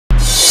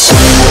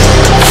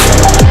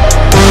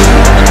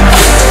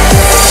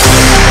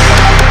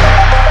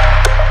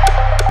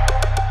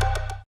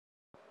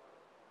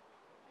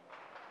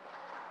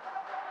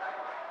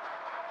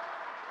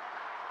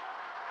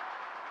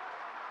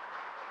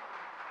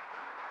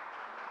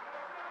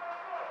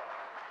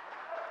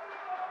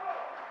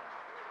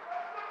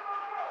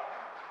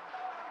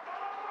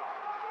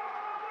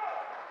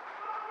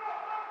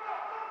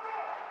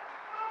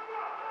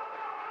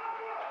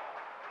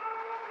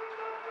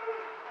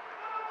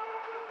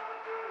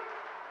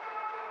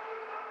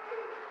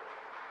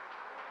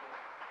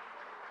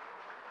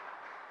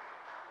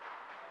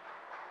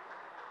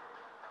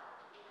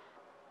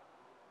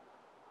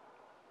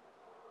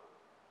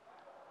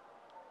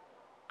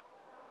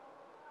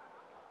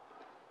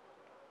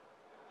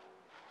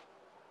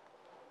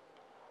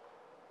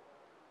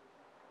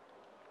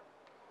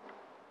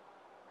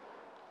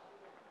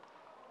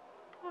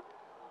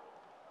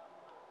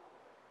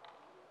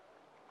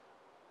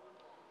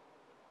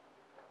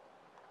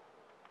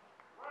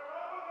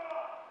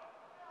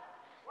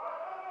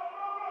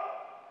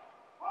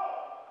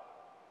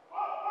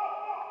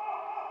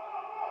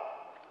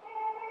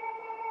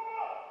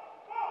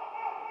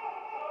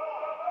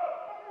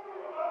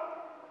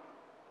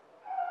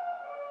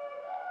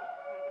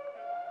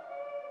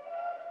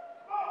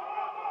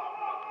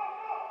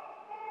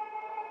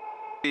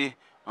Fc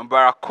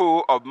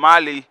Mbarakou of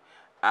Mali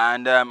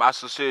and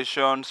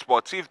Association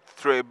Sportive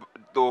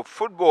de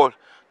Football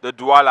de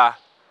Douala,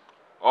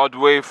 all the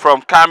way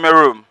from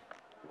Cameroun.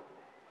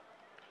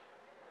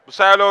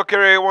 Busayalo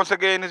Okere once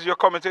again is your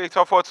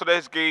commentator for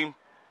today's game.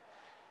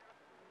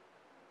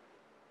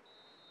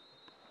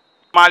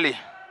 Mali.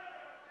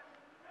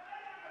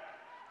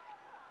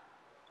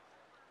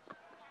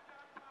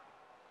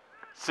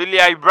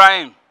 Celia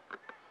Ibrahim.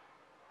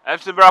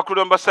 FC Mbarakou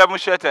number 7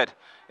 shirted.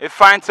 He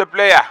finds a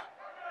player.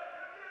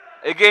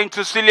 Again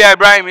to Celia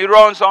Ibrahim. He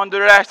runs on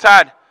the right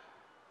side.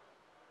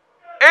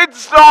 It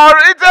takes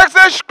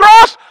a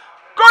cross.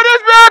 Could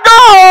it be a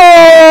goal?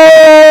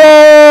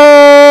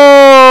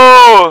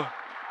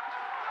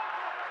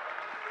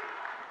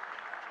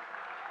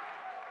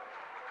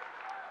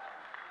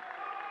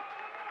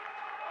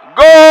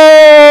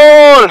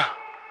 Goal!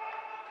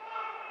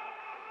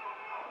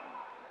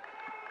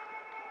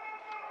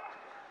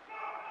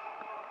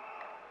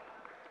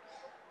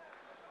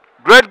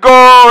 Great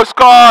goal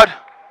scored.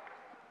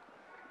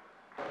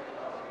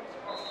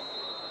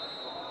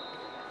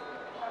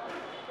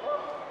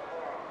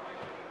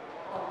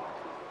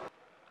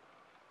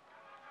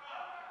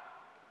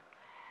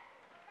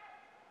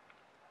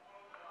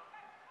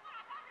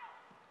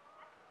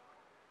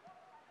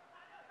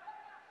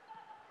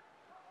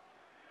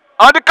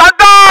 On the counter,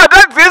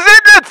 that is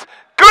it.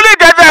 Could he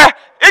get there?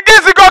 It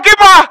gets the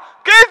goalkeeper.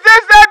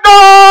 Kisses the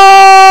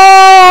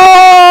goal.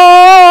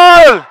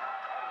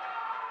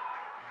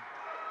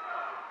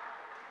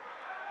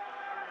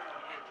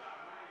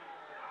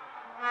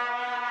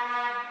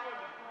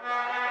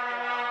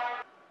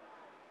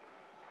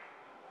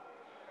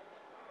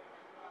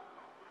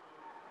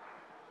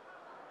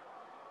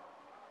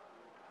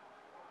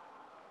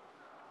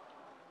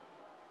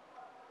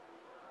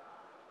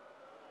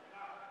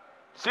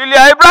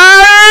 Celia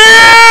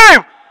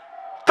Ibrahim!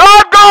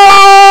 Third goal!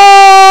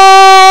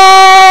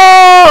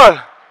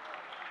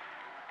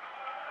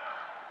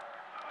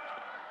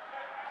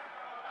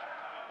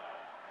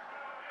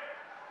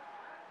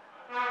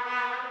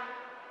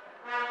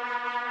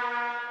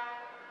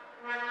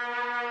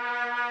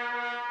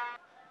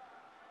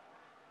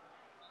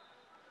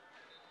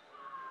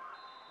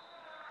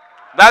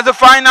 That's the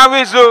final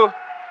whistle.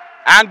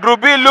 And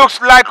Group B looks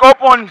like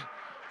open.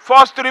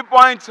 First 3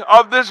 points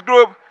of this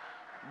group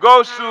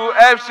goes to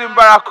FC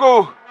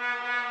Mbarakou.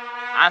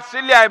 And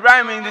Celia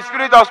Ibrahim, in the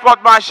spirit of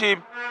sportsmanship,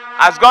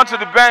 has gone to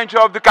the bench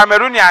of the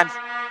Cameroonians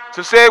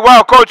to say,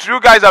 well, coach, you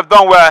guys have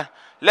done well.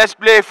 Let's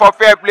play for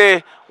fair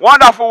play.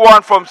 Wonderful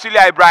one from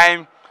Celia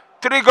Ibrahim.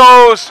 3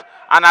 goals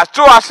and has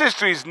 2 assists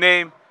to his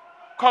name.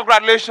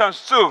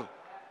 Congratulations to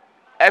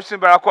FC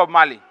Mbarakou of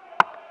Mali.